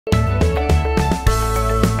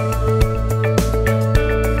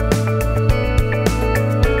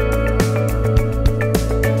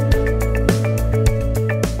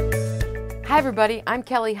everybody, I'm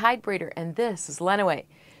Kelly Heidbreder and this is Lenawee.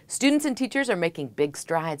 Students and teachers are making big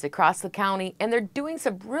strides across the county and they're doing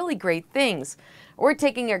some really great things. We're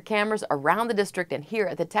taking our cameras around the district and here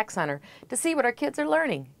at the Tech Center to see what our kids are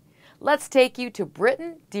learning. Let's take you to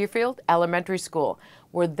Britton Deerfield Elementary School,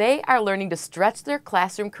 where they are learning to stretch their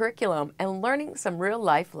classroom curriculum and learning some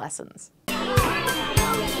real-life lessons.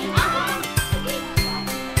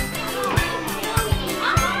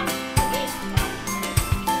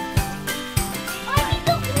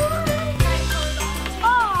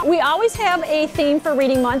 We always have a theme for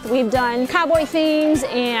Reading Month. We've done cowboy themes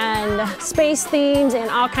and space themes and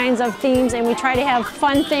all kinds of themes, and we try to have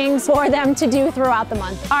fun things for them to do throughout the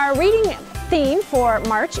month. Our reading theme for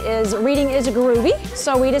March is Reading is Groovy,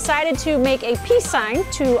 so we decided to make a peace sign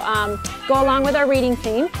to go along with our reading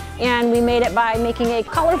theme, and we made it by making a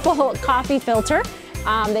colorful coffee filter.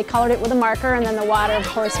 They colored it with a marker, and then the water, of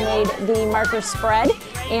course, made the marker spread.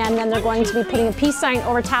 And then they're going to be putting a peace sign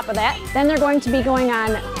over top of that. Then they're going to be going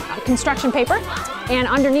on construction paper, and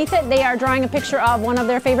underneath it they are drawing a picture of one of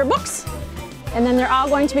their favorite books. And then they're all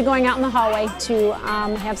going to be going out in the hallway to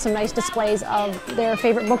have some nice displays of their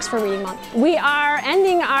favorite books for Reading Month. We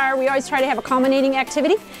always try to have a culminating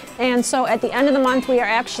activity, and so at the end of the month we are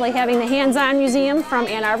actually having the Hands-On Museum from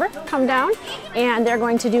Ann Arbor come down, and they're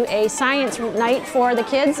going to do a science night for the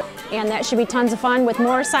kids, and that should be tons of fun with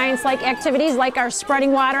more science-like activities like our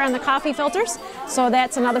spreading water on the coffee filters. So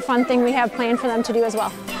that's another fun thing we have planned for them to do as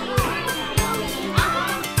well.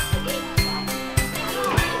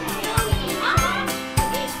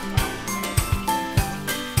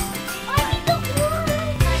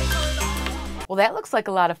 Well, that looks like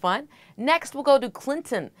a lot of fun. Next, we'll go to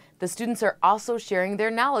Clinton. The students are also sharing their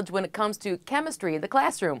knowledge when it comes to chemistry in the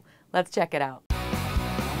classroom. Let's check it out.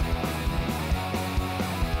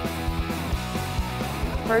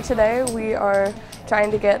 For today, we are trying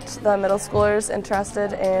to get the middle schoolers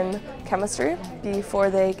interested in chemistry before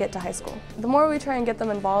they get to high school. The more we try and get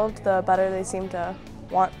them involved, the better they seem to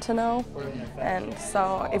want to know. And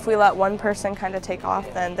so if we let one person kind of take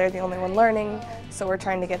off, then they're the only one learning. So we're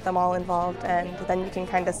trying to get them all involved, and then you can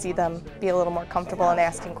kind of see them be a little more comfortable in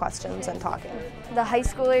asking questions and talking. The high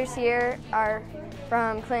schoolers here are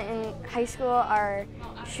from Clinton High School are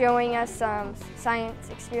showing us some science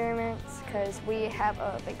experiments because we have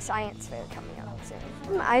a big science fair coming up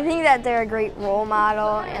soon. I think that they're a great role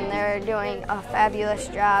model and they're doing a fabulous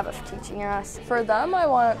job of teaching us. For them, I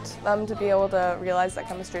want them to be able to realize that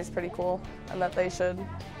chemistry is pretty cool and that they should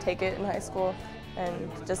take it in high school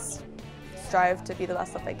and just strive to be the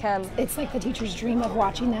best that they can. It's like the teacher's dream of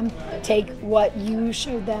watching them take what you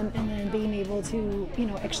showed them and then being able to,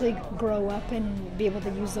 actually grow up and be able to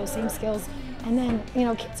use those same skills. And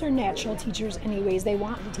then, kids are natural teachers anyways. They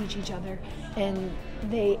want to teach each other. And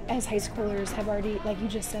they, as high schoolers, have already, like you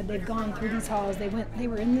just said, they've gone through these halls. They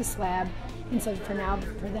were in this lab. And so for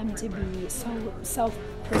them to be so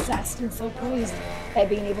self-possessed and so poised at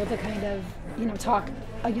being able to kind of, talk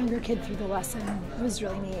a younger kid through the lesson was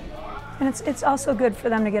really neat. And it's also good for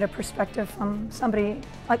them to get a perspective from somebody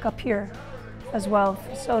like up here as well,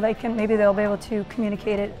 so maybe they'll be able to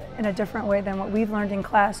communicate it in a different way than what we've learned in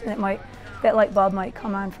class, and that light bulb might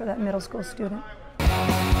come on for that middle school student.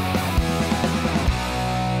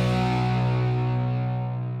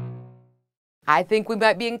 I think we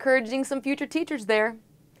might be encouraging some future teachers there.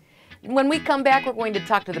 When we come back, we're going to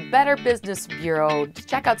talk to the Better Business Bureau to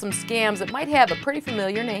check out some scams that might have a pretty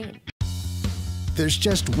familiar name. There's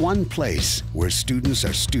just one place where students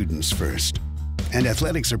are students first, and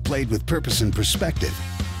athletics are played with purpose and perspective.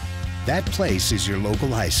 That place is your local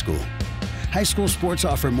high school. High school sports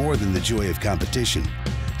offer more than the joy of competition.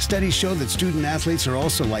 Studies show that student athletes are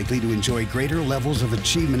also likely to enjoy greater levels of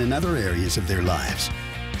achievement in other areas of their lives,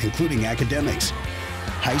 including academics.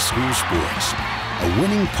 High school sports, a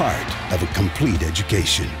winning part of a complete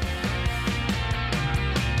education.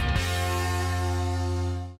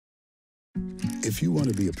 If you want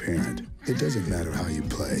to be a parent, it doesn't matter how you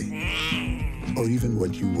play or even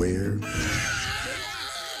what you wear.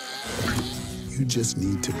 You just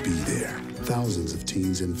need to be there. Thousands of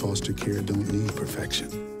teens in foster care don't need perfection.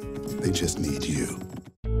 They just need you.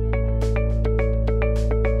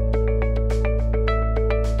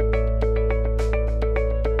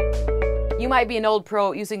 You might be an old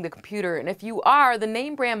pro using the computer, and if you are, the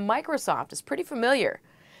name brand Microsoft is pretty familiar.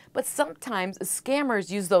 But sometimes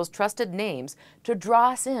scammers use those trusted names to draw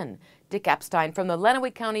us in. Dick Epstein from the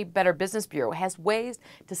Lenawee County Better Business Bureau has ways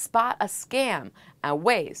to spot a scam and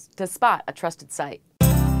ways to spot a trusted site.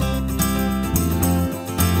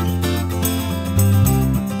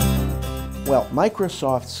 Well,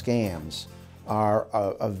 Microsoft scams are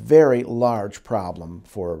a very large problem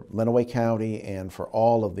for Lenawee County and for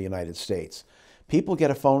all of the United States. People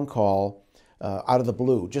get a phone call out of the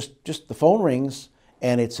blue. Just the phone rings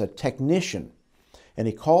and it's a technician. And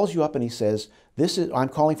he calls you up and he says, I'm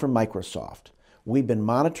calling from Microsoft. We've been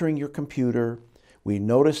monitoring your computer. We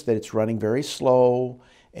noticed that it's running very slow,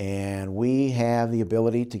 and we have the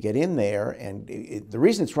ability to get in there. And the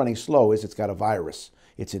reason it's running slow is it's got a virus.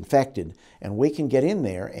 It's infected, and we can get in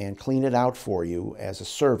there and clean it out for you as a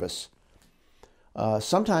service.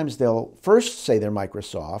 Sometimes they'll first say they're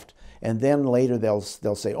Microsoft, and then later they'll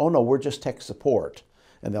say, oh no, we're just tech support,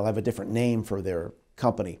 and they'll have a different name for their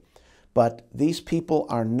company. But these people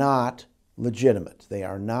are not legitimate. They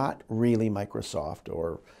are not really Microsoft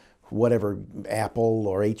or whatever, Apple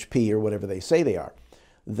or HP or whatever they say they are.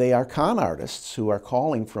 They are con artists who are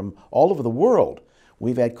calling from all over the world.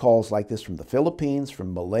 We've had calls like this from the Philippines,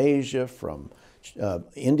 from Malaysia, from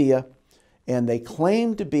India, and they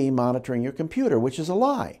claim to be monitoring your computer, which is a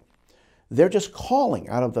lie. They're just calling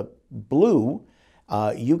out of the blue.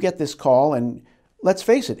 You get this call, and let's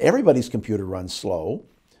face it, everybody's computer runs slow.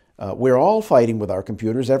 We're all fighting with our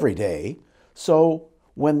computers every day. So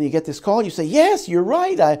when you get this call, you say, yes, you're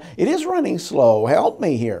right, it is running slow, help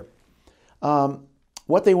me here.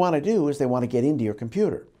 What they want to do is they want to get into your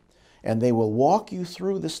computer, and they will walk you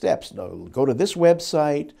through the steps. Go to this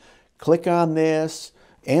website, click on this,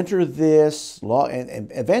 enter this,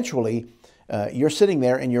 and eventually you're sitting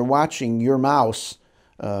there and you're watching your mouse,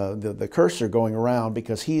 the cursor going around,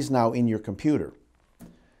 because he's now in your computer.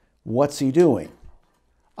 What's he doing?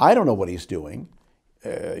 I don't know what he's doing.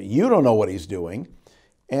 You don't know what he's doing.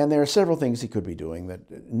 And there are several things he could be doing,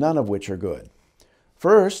 that none of which are good.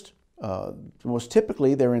 First, most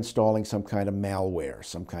typically they're installing some kind of malware,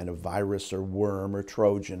 some kind of virus or worm or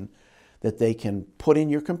Trojan that they can put in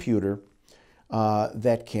your computer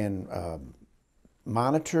that can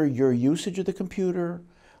monitor your usage of the computer,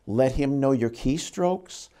 let him know your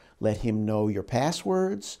keystrokes, let him know your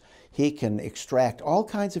passwords. He can extract all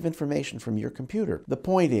kinds of information from your computer. The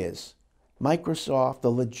point is, Microsoft, the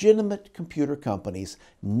legitimate computer companies,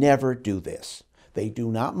 never do this. They do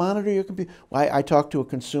not monitor your computer. I talked to a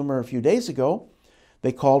consumer a few days ago.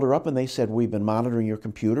 They called her up and they said, we've been monitoring your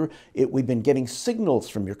computer. We've been getting signals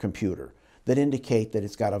from your computer that indicate that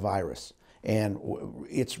it's got a virus. And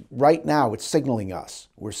right now it's signaling us.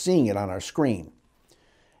 We're seeing it on our screen.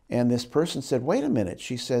 And this person said, wait a minute.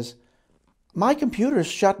 She says, my computer's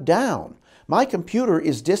shut down. My computer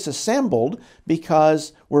is disassembled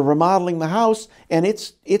because we're remodeling the house and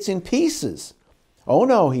it's in pieces. Oh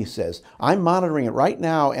no, he says, I'm monitoring it right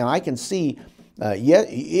now and I can see, yeah,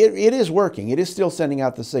 it is working. It is still sending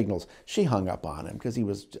out the signals. She hung up on him because he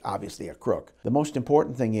was obviously a crook. The most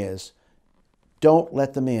important thing is, don't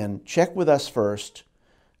let them in. Check with us first.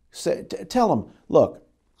 Tell them, look,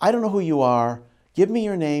 I don't know who you are. Give me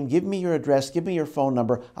your name, give me your address, give me your phone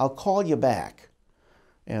number. I'll call you back.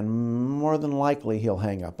 And more than likely, he'll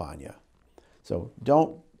hang up on you. So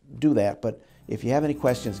don't do that. But if you have any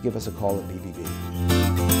questions, give us a call at BBB.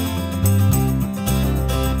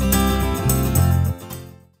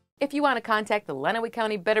 If you want to contact the Lenawee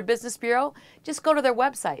County Better Business Bureau, just go to their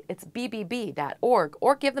website. It's bbb.org,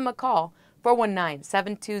 or give them a call,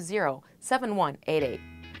 419-720-7188.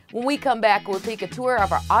 When we come back, we'll take a tour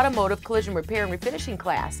of our automotive collision repair and refinishing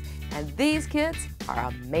class. And these kids are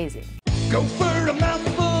amazing. Go for a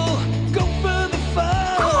mouthful, go for the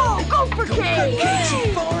fun. Oh, go for cake! Cakes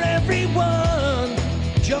for everyone.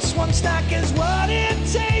 Just one stack is what it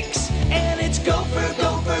takes. And it's go for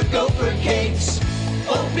cakes.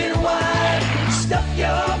 Open wide, stuff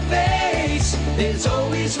your face. There's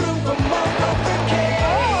always room for more Gopher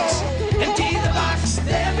cakes. Empty the box,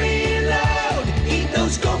 then reload. Eat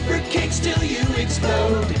those Gopher cakes till you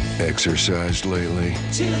explode. Exercised lately?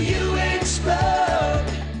 Till you explode.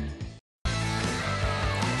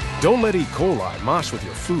 Don't let E. coli mosh with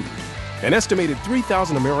your food. An estimated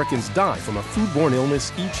 3,000 Americans die from a foodborne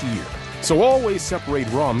illness each year. So always separate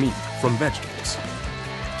raw meat from vegetables.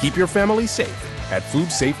 Keep your family safe at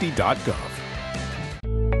foodsafety.gov.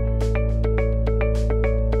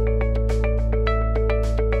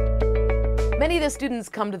 Many of the students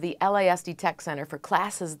come to the LASD Tech Center for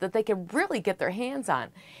classes that they can really get their hands on.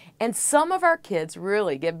 And some of our kids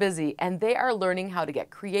really get busy, and they are learning how to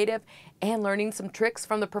get creative and learning some tricks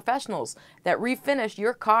from the professionals that refinish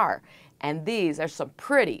your car. And these are some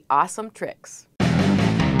pretty awesome tricks.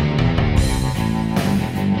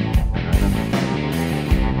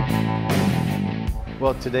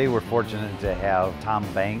 Well, today we're fortunate to have Tom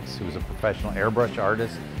Banks, who's a professional airbrush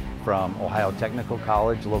artist, from Ohio Technical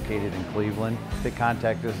College located in Cleveland that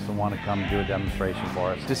contact us and want to come do a demonstration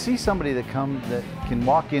for us. To see somebody that can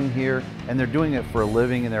walk in here and they're doing it for a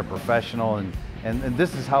living and they're professional and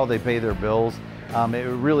this is how they pay their bills, it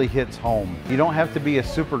really hits home. You don't have to be a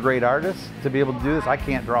super great artist to be able to do this. I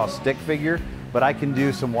can't draw a stick figure, but I can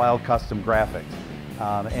do some wild custom graphics.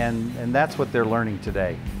 And that's what they're learning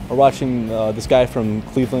today. We're watching this guy from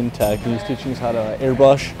Cleveland Tech. He's teaching us how to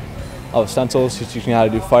airbrush stencils. He's teaching how to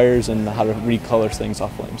do fires and how to recolor things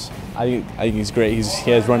off flames. I think he's great.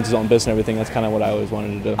 He runs his own business and everything. That's kind of what I always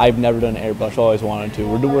wanted to do. I've never done airbrush. I always wanted to.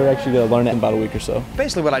 We're actually going to learn it in about a week or so.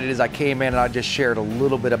 Basically what I did is I came in and I just shared a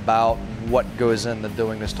little bit about what goes into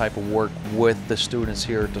doing this type of work with the students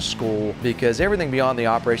here at the school, because everything beyond the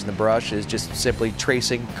operation of the brush is just simply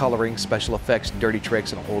tracing, coloring, special effects, dirty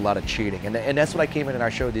tricks, and a whole lot of cheating. And that's what I came in and I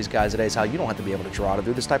showed these guys today, is how you don't have to be able to draw to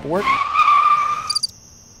do this type of work.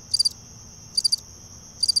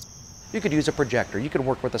 You could use a projector, you could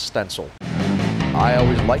work with a stencil. I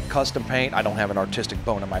always liked custom paint. I don't have an artistic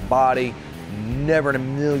bone in my body. Never in a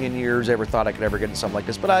million years ever thought I could ever get into something like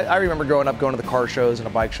this. But I remember growing up, going to the car shows and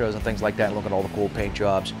the bike shows and things like that and looking at all the cool paint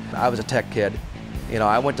jobs. I was a tech kid. You know,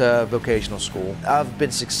 I went to vocational school. I've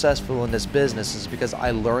been successful in this business is because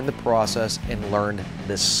I learned the process and learned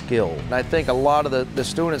this skill. And I think a lot of the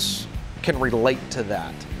students can relate to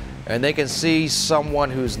that. And they can see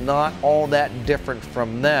someone who's not all that different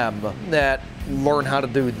from them that learn how to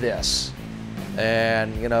do this.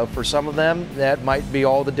 And, you know, for some of them, that might be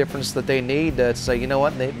all the difference that they need to say, you know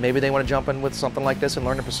what, maybe they want to jump in with something like this and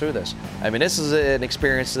learn to pursue this. I mean, this is an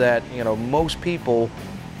experience that, you know, most people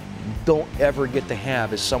don't ever get to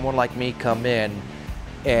have, is someone like me come in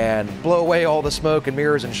and blow away all the smoke and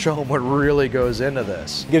mirrors and show them what really goes into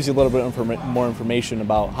this. It gives you a little bit more information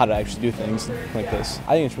about how to actually do things like this.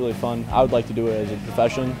 I think it's really fun. I would like to do it as a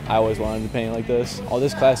profession. I always wanted to paint like this. Oh,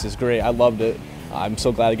 this class is great. I loved it. I'm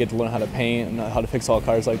so glad I get to learn how to paint and how to fix all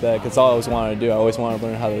cars like that, because all I always wanted to do. I always wanted to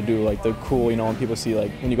learn how to do like the cool, you know, when people see,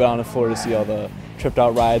 like when you go down to Florida to see all the tripped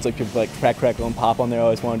out rides, like people like crack, crackle, and pop on there. I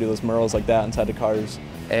always want to do those murals like that inside the cars.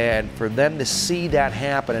 And for them to see that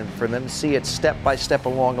happen and for them to see it step by step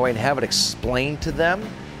along the way and have it explained to them,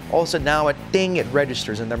 all of a sudden now it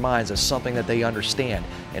registers in their minds as something that they understand.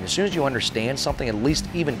 And as soon as you understand something, at least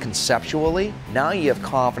even conceptually, now you have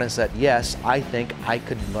confidence that yes, I think I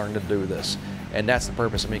could learn to do this. And that's the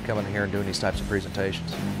purpose of me coming here and doing these types of presentations.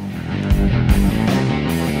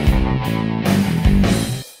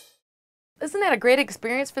 Isn't that a great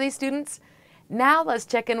experience for these students? Now let's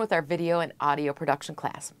check in with our video and audio production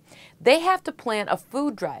class. They have to plan a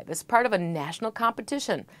food drive as part of a national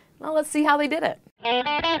competition. Now let's see how they did it.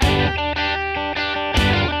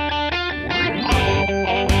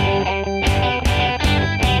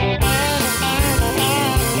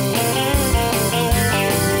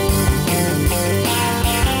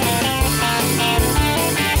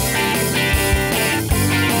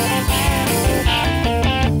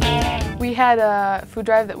 We had a food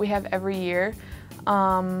drive that we have every year.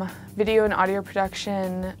 Video and audio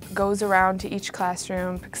production goes around to each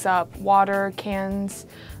classroom, picks up water, cans,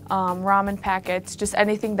 ramen packets, just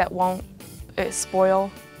anything that won't spoil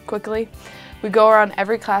quickly. We go around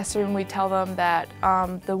every classroom, we tell them that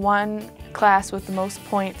the one class with the most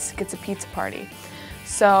points gets a pizza party.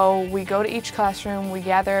 So we go to each classroom, we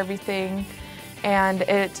gather everything, and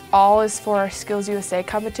it all is for our Skills USA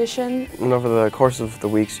competition. And over the course of the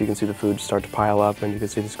weeks, you can see the food start to pile up and you can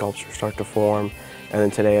see the sculpture start to form. And then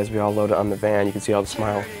today, as we all load it on the van, you can see all the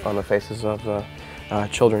smile on the faces of the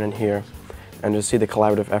children in here and just see the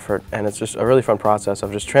collaborative effort. And it's just a really fun process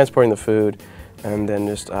of just transporting the food and then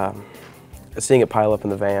just seeing it pile up in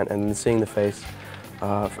the van and then seeing the face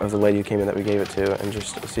of the lady who came in that we gave it to, and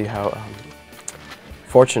just see how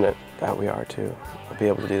fortunate that we are to be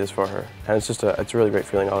able to do this for her. And it's just it's a really great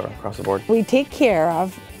feeling all across the board. We take care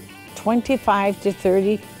of 25 to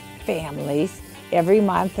 30 families every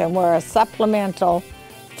month, and we're a supplemental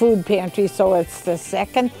food pantry, so it's the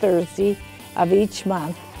second Thursday of each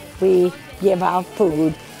month we give out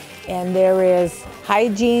food. And there is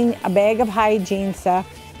hygiene, a bag of hygiene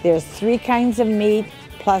stuff, there's 3 kinds of meat,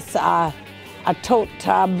 plus a tote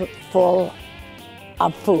tub full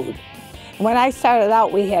of food. When I started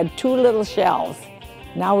out, we had 2 little shelves.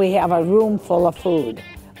 Now we have a room full of food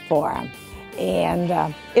for them.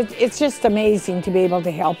 And it's just amazing to be able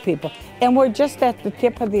to help people. And we're just at the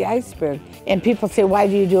tip of the iceberg. And people say, why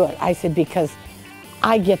do you do it? I said, because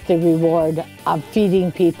I get the reward of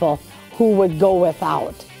feeding people who would go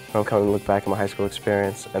without. I'm coming to look back at my high school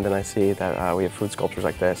experience, and then I see that we have food sculptures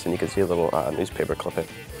like this, and you can see a little newspaper clipping,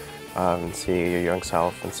 and see your young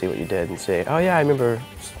self, and see what you did, and say, oh yeah, I remember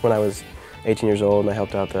when I was 18 years old, and I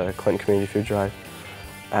helped out the Clinton Community Food Drive.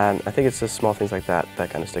 And I think it's just small things like that that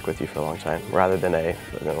kind of stick with you for a long time, rather than a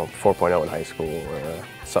 4.0 in high school or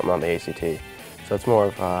something on the ACT. So it's more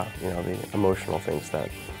of the emotional things that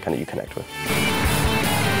kind of you connect with.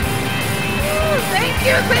 Thank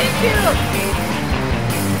you, thank you.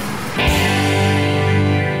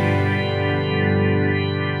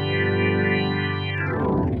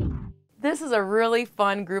 This is a really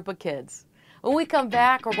fun group of kids. When we come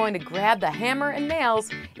back, we're going to grab the hammer and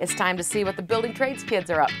nails. It's time to see what the building trades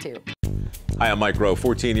kids are up to. Hi, I'm Mike Rowe.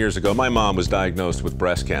 14 years ago, my mom was diagnosed with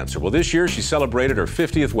breast cancer. Well, this year she celebrated her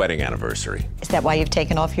 50th wedding anniversary. Is that why you've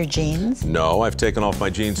taken off your jeans? No, I've taken off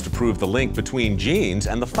my jeans to prove the link between jeans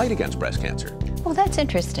and the fight against breast cancer. Oh, that's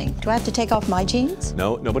interesting. Do I have to take off my jeans?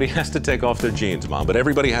 No, nobody has to take off their jeans, Mom, but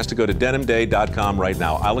everybody has to go to denimday.com right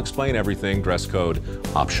now. I'll explain everything, dress code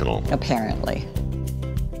optional. Apparently.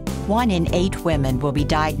 1 in 8 women will be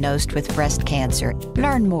diagnosed with breast cancer.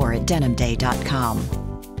 Learn more at denimday.com.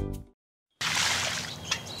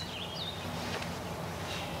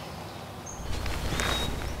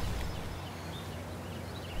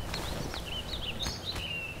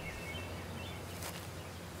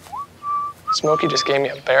 Smokey just gave me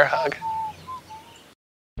a bear hug.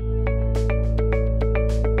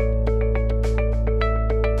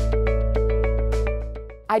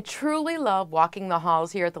 I truly love walking the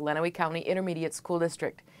halls here at the Lenawee County Intermediate School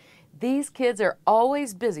District. These kids are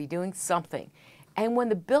always busy doing something. And when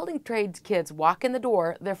the building trades kids walk in the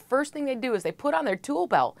door, their first thing they do is they put on their tool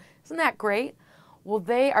belt. Isn't that great? Well,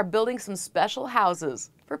 they are building some special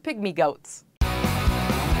houses for pygmy goats.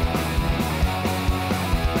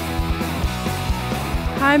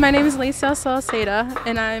 Hi, my name is Lisa Salceda,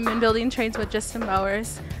 and I'm in building trades with Justin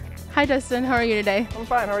Bowers. Hi, Justin. How are you today? I'm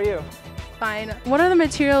fine. How are you? Fine. What are the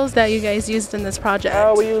materials that you guys used in this project?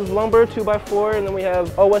 We use lumber 2x4, and then we have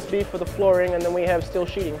OSB for the flooring, and then we have steel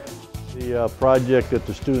sheeting. The project that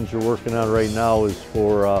the students are working on right now is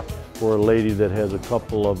for a lady that has a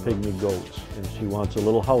couple of pygmy goats, and she wants a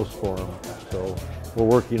little house for them. So we're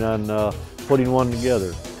working on putting one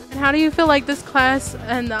together. And how do you feel like this class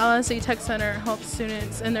and the LSE Tech Center helps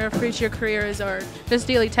students in their future careers or just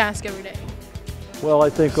daily tasks every day? Well, I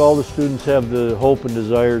think all the students have the hope and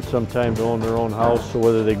desire sometime to own their own house, so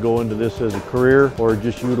whether they go into this as a career or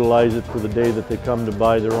just utilize it for the day that they come to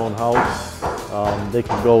buy their own house, they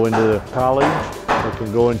can go into college, they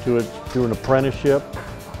can go into it through an apprenticeship,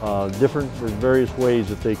 there's various ways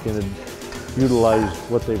that they can utilize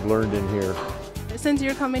what they've learned in here. Since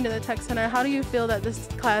you're coming to the Tech Center, how do you feel that this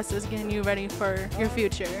class is getting you ready for your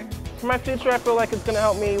future? For my future, I feel like it's going to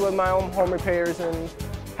help me with my own home repairs and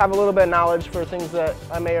have a little bit of knowledge for things that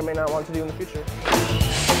I may or may not want to do in the future.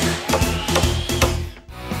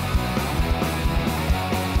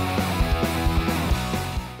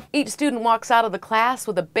 Each student walks out of the class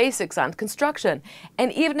with the basics on construction,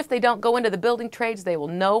 and even if they don't go into the building trades, they will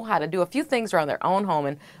know how to do a few things around their own home,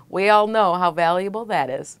 and we all know how valuable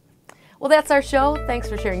that is. Well, that's our show. Thanks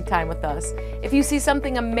for sharing time with us. If you see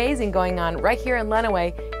something amazing going on right here in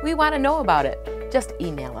Lenawee, we want to know about it. Just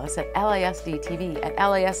email us at lasdtv@lasd.us.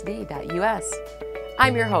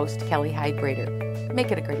 I'm your host, Kelly Hyde-Brader.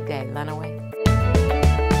 Make it a great day, Lenawee.